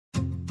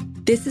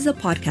This is a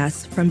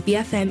podcast from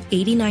BFM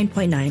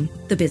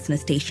 89.9, the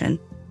business station.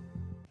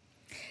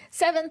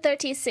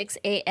 7:36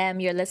 a.m.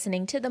 You're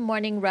listening to The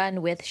Morning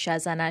Run with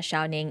Shazana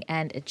Xiaoning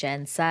and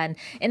Jen Sun.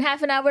 In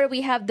half an hour,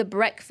 we have the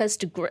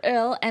Breakfast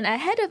Grill. And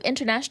ahead of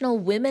International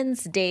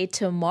Women's Day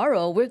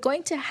tomorrow, we're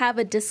going to have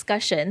a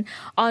discussion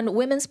on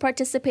women's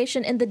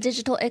participation in the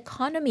digital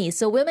economy.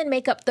 So women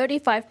make up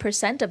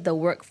 35% of the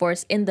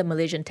workforce in the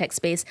Malaysian tech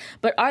space.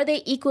 But are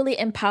they equally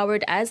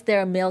empowered as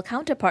their male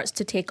counterparts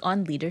to take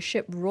on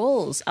leadership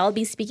roles? I'll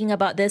be speaking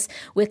about this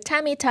with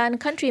Tammy Tan,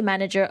 Country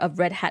Manager of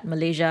Red Hat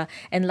Malaysia,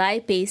 and Lai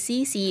Pei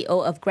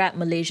CEO of Grab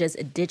Malaysia's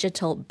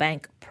Digital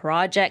Bank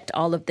Project.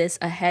 All of this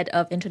ahead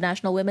of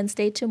International Women's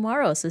Day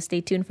tomorrow. So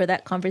stay tuned for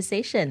that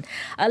conversation.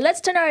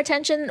 Let's turn our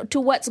attention to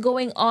what's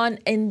going on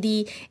in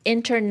the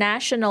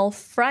international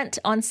front.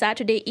 On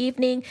Saturday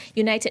evening,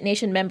 United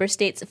Nations member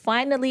states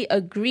finally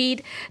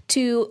agreed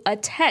to a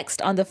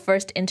text on the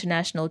first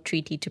international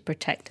treaty to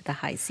protect the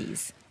high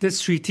seas. This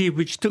treaty,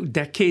 which took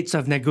decades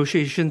of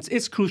negotiations,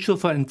 is crucial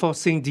for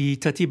enforcing the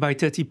 30 by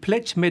 30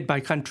 pledge made by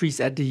countries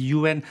at the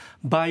UN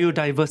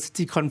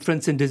Biodiversity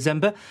Conference in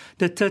December.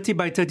 The 30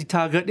 by 30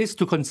 target is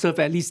to conserve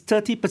at least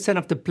 30%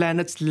 of the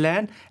planet's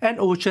land and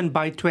ocean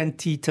by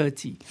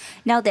 2030.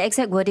 Now, the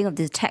exact wording of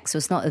the text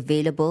was not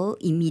available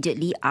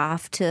immediately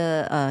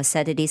after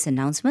Saturday's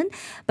announcement,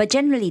 but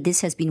generally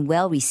this has been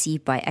well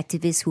received by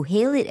activists who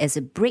hail it as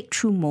a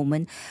breakthrough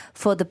moment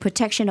for the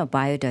protection of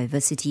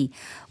biodiversity.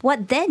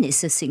 What then is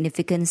the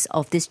significance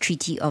of this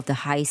Treaty of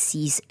the High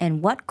Seas,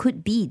 and what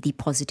could be the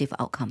positive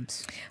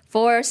outcomes?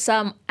 For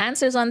some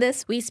answers on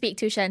this, we speak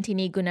to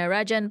Shantini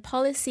Gunarajan,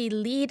 Policy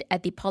Lead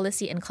at the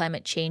Policy and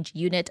Climate Change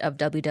Unit of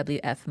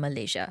WWF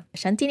Malaysia.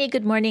 Shantini,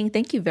 good morning.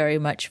 Thank you very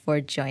much for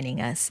joining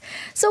us.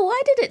 So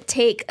why did it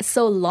take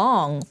so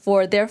long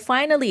for there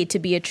finally to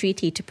be a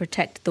treaty to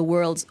protect the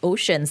world's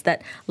oceans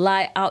that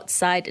lie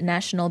outside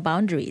national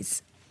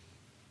boundaries?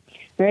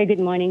 Very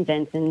good morning,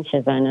 Jensen,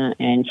 Shazana,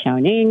 and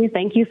Xiaoning.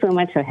 Thank you so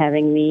much for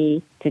having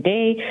me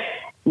today.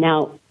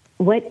 Now,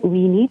 what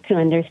we need to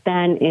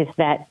understand is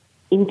that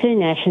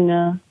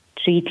international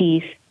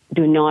treaties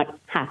do not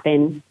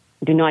happen,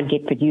 do not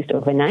get produced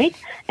overnight,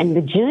 and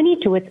the journey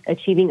towards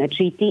achieving a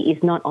treaty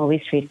is not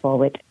always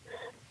straightforward.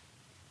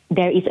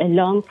 There is a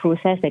long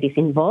process that is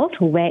involved,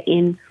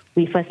 wherein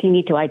we firstly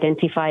need to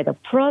identify the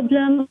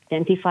problem,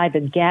 identify the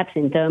gaps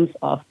in terms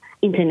of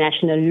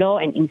international law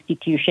and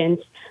institutions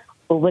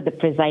over the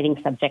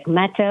presiding subject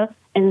matter,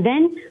 and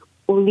then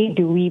only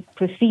do we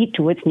proceed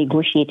towards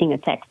negotiating a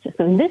text.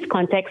 So in this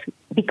context,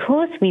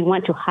 because we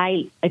want to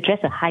address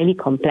a highly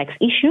complex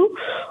issue,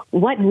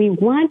 what we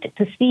want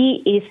to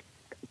see is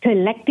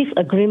collective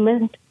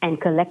agreement and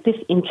collective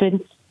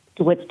interest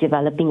towards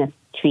developing a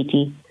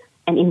treaty.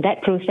 And in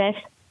that process,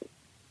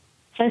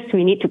 first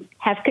we need to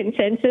have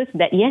consensus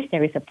that yes,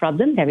 there is a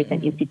problem, there is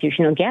an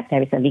institutional gap,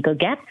 there is a legal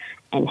gap,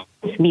 and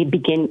hence we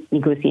begin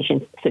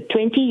negotiations. So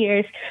 20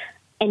 years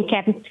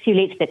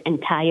encapsulates that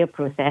entire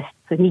process.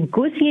 So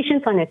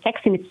negotiations on a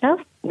text in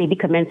itself maybe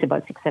commenced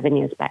about 6-7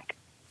 years back.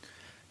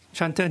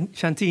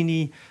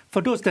 Shantini,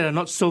 for those that are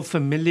not so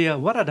familiar,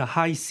 what are the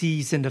high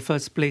seas in the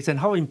first place,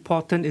 and how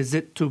important is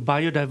it to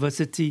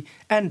biodiversity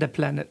and the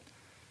planet?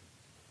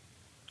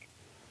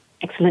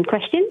 Excellent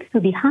question. So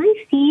the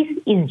high seas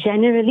is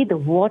generally the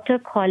water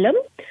column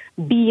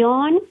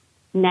beyond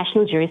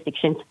national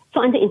jurisdictions.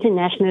 So under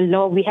international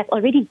law, we have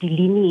already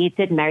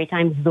delineated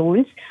maritime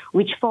zones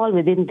which fall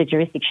within the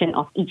jurisdiction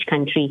of each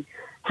country.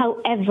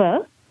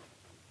 However,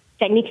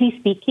 technically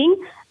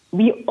speaking,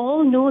 we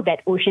all know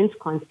that oceans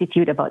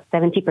constitute about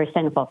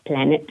 70% of our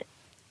planet.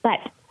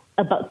 But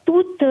about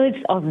 2/3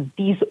 of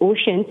these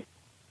oceans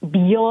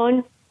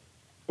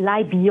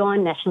lie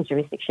beyond national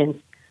jurisdictions.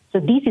 So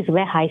this is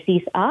where high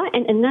seas are.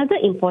 And another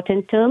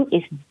important term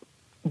is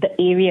the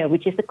area,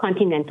 which is the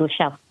continental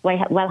shelf.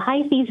 While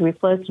high seas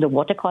refers to the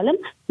water column,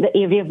 the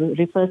area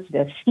refers to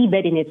the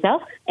seabed in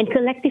itself, and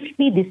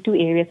collectively these two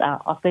areas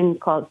are often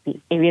called the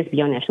areas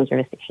beyond national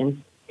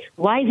jurisdiction.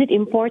 Why is it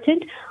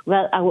important?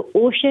 Well, our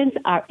oceans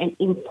are an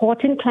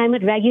important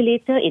climate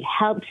regulator. It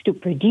helps to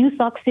produce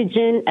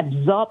oxygen,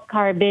 absorb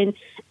carbon,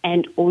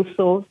 and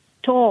also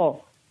store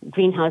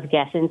greenhouse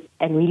gases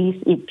and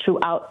release it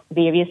throughout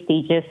various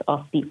stages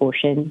of the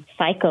ocean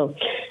cycle.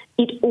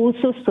 It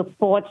also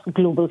supports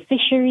global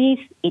fisheries.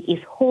 It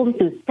is home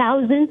to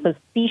thousands of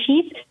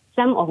species,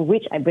 some of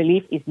which I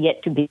believe is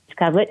yet to be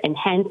discovered, and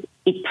hence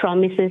it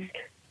promises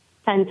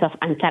tons of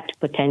untapped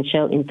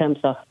potential in terms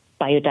of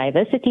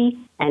biodiversity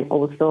and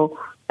also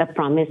a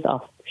promise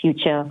of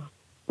future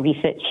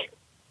research.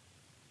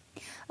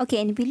 Okay,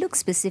 and if we look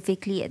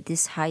specifically at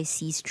this High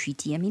Seas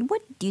Treaty, I mean,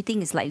 what do you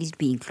think is likely to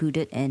be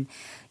included, and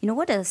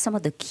what are some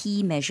of the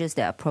key measures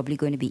that are probably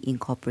going to be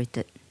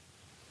incorporated?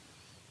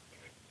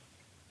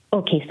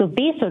 Okay, so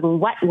based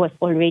on what was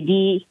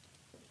already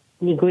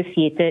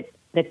negotiated,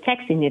 the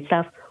text in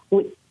itself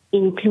would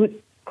include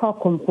core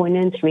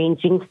components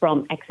ranging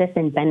from access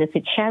and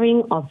benefit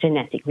sharing of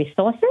genetic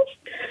resources,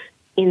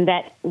 in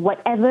that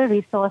whatever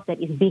resource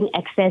that is being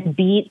accessed,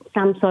 be it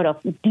some sort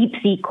of deep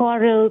sea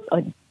corals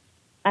or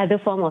other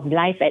form of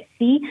life at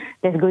sea,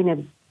 there's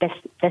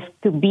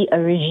to be a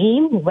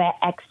regime where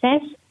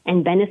access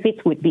and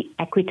benefits would be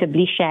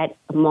equitably shared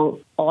among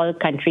all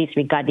countries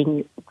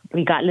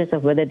regardless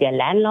of whether they're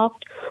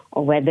landlocked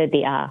or whether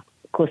they are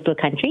coastal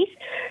countries.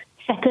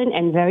 Second,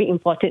 and very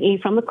importantly,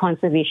 from a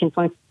conservation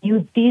point of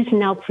view, this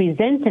now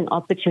presents an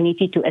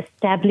opportunity to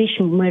establish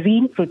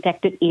marine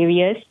protected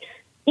areas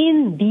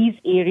in these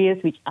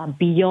areas which are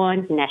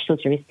beyond national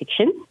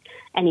jurisdiction,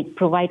 and it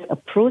provides a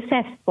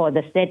process for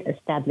the said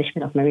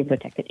establishment of marine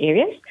protected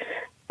areas.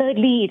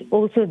 Thirdly, it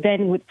also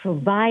then would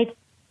provide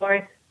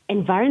for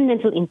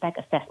environmental impact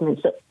assessment.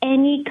 So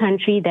any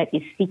country that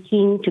is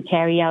seeking to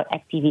carry out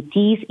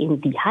activities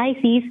in the high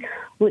seas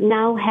would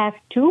now have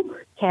to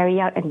carry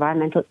out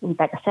environmental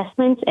impact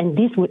assessments, and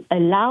this would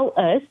allow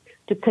us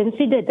to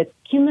consider the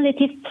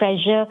cumulative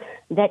pressure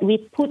that we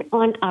put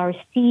on our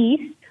seas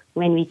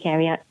when we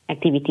carry out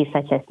activities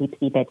such as deep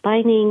seabed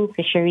mining,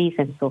 fisheries,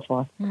 and so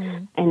forth.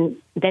 And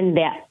then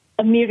there are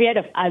a myriad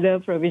of other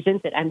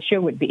provisions that I'm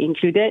sure would be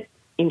included,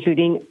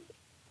 including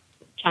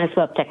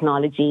transfer of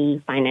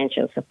technology,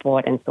 financial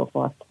support, and so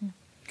forth.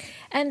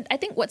 And I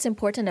think what's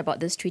important about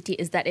this treaty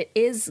is that it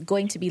is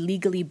going to be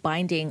legally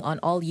binding on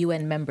all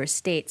UN member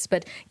states.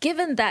 But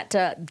given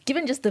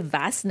just the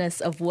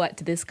vastness of what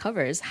this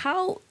covers,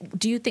 how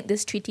do you think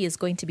this treaty is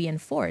going to be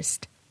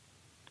enforced?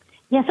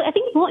 Yeah, so I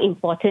think more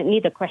importantly,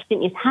 the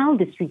question is how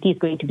this treaty is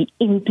going to be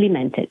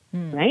implemented,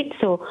 right?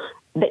 So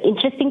the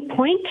interesting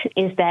point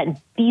is that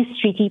this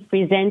treaty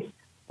presents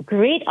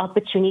great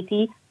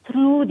opportunity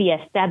through the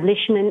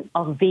establishment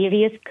of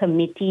various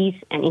committees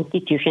and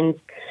institutions,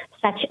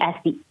 such as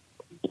the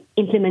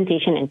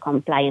Implementation and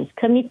Compliance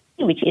Committee,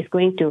 which is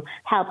going to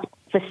help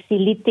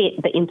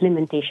facilitate the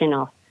implementation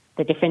of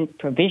the different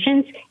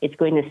provisions. It's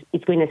going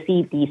to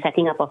see the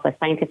setting up of a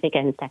scientific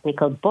and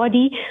technical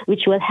body,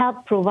 which will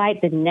help provide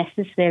the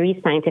necessary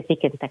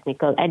scientific and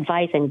technical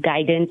advice and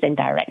guidance and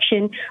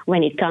direction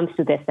when it comes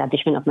to the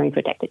establishment of marine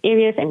protected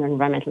areas and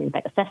environmental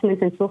impact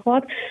assessments and so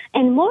forth.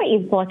 And more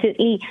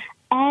importantly,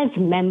 as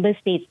member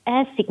states,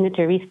 as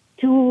signatories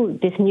to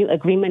this new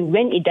agreement,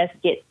 when it does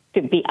get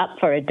to be up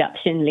for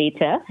adoption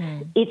later,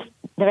 it's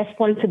the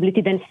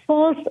responsibility then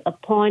falls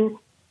upon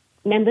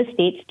member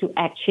states to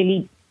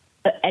actually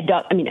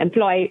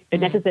employ the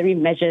necessary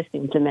measures to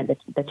implement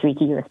the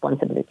treaty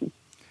responsibility.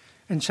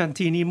 And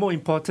Shantini, more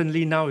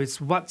importantly now is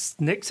what's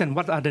next and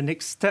what are the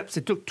next steps?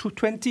 It took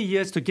 20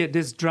 years to get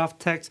this draft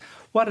text.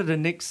 What are the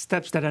next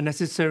steps that are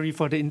necessary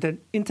for the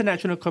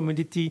international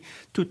community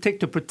to take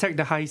to protect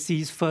the high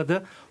seas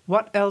further?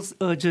 What else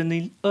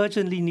urgently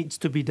needs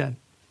to be done?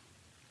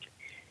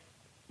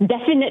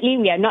 Definitely,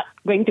 we are not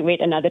going to wait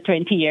another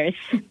 20 years.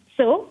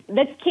 So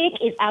the cake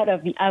is out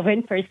of the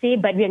oven per se,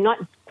 but we are not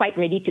quite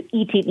ready to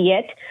eat it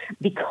yet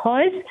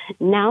because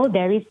now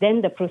there is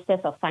then the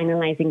process of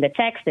finalizing the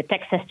text. The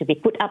text has to be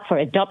put up for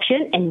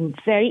adoption, and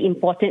very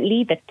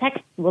importantly, the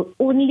text will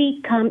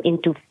only come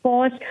into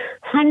force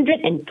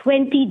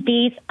 120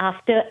 days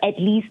after at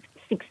least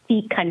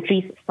 60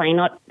 countries sign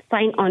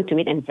on to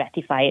it and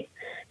ratify it.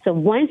 So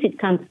once it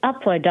comes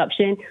up for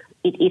adoption,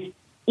 it is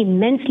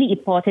immensely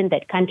important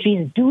that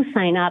countries do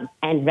sign up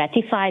and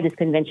ratify this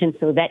convention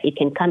so that it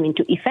can come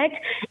into effect.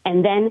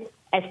 And then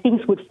as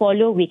things would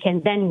follow, we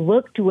can then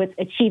work towards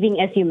achieving,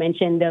 as you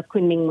mentioned, the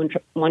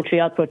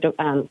Kunming-Montreal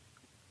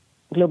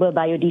Global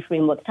Biodiversity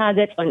Framework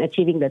targets on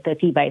achieving the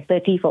 30 by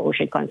 30 for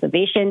ocean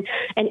conservation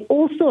and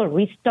also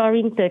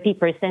restoring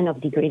 30%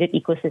 of degraded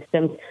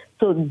ecosystems.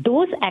 So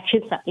those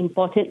actions are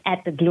important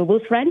at the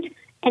global front,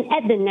 and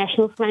at the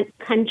national front,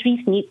 countries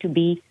need to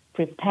be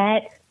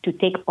prepared to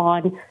take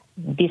on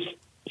this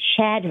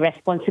shared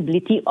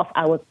responsibility of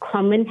our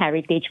common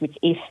heritage, which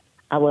is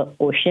our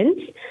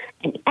oceans.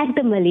 And at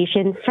the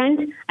Malaysian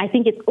front, I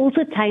think it's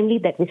also timely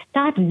that we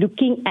start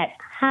looking at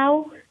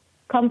how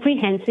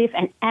comprehensive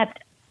and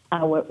apt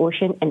our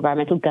ocean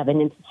environmental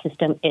governance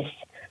system is.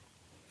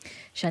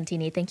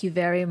 Shantini, thank you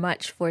very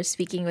much for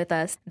speaking with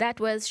us. That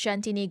was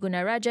Shantini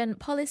Gunarajan,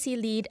 Policy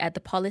Lead at the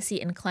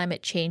Policy and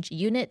Climate Change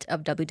Unit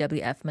of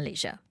WWF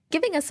Malaysia,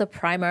 giving us a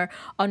primer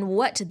on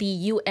what the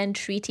UN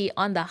Treaty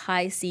on the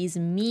High Seas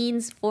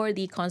means for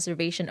the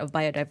conservation of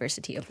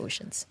biodiversity of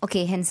oceans.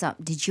 Okay, hands up.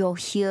 Did you all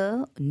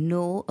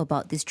know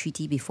about this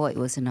treaty before it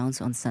was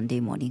announced on Sunday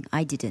morning?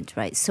 I didn't,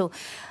 right? So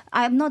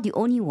I'm not the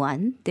only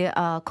one. There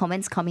are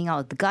comments coming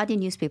out of the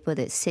Guardian newspaper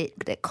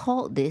that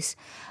called this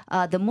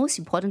the most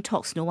important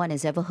talks no one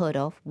has ever heard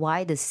of,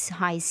 why the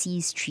High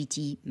Seas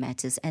Treaty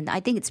matters. And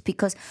I think it's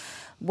because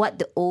what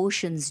the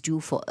oceans do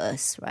for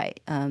us, right?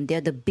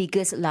 They're the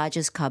biggest,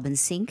 largest carbon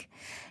sink.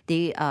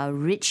 They are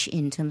rich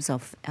in terms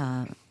of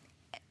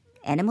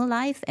animal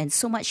life, and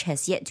so much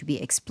has yet to be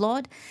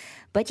explored.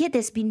 but yet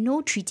there's been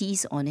no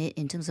treaties on it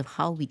in terms of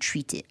how we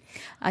treat it.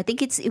 I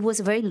think it was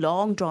a very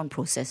long drawn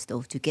process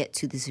though to get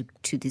to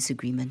this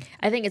agreement.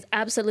 I think it's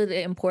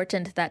absolutely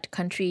important that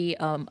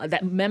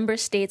that member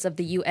states of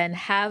the UN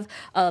have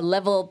a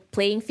level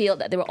playing field,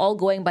 that they were all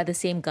going by the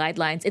same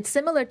guidelines. It's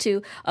similar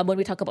to when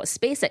we talk about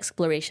space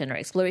exploration or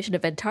exploration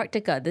of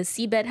Antarctica. The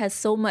seabed has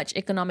so much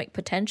economic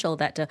potential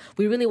that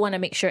we really want to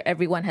make sure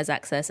everyone has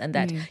access and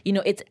that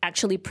it's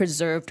actually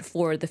preserved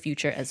for the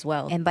future as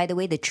well. And by the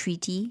way, the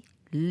treaty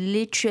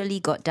literally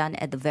got done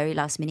at the very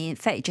last minute. In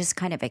fact, it just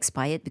kind of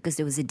expired because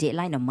there was a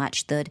deadline on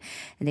March 3rd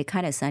and they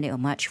kind of signed it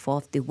on March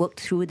 4th. They worked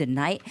through the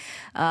night.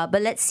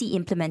 But let's see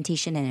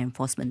implementation and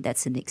enforcement.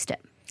 That's the next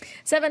step.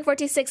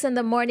 7:46 in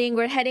the morning.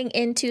 We're heading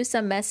into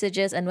some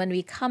messages, and when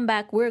we come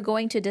back, we're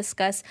going to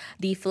discuss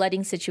the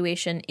flooding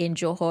situation in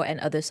Johor and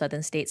other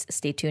southern states.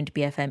 Stay tuned,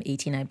 BFM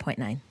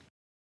 89.9.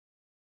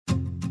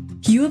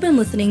 You have been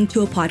listening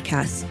to a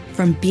podcast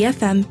from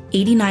BFM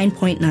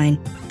 89.9,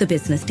 the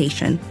business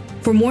station.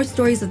 For more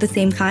stories of the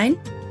same kind,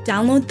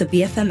 download the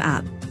BFM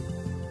app.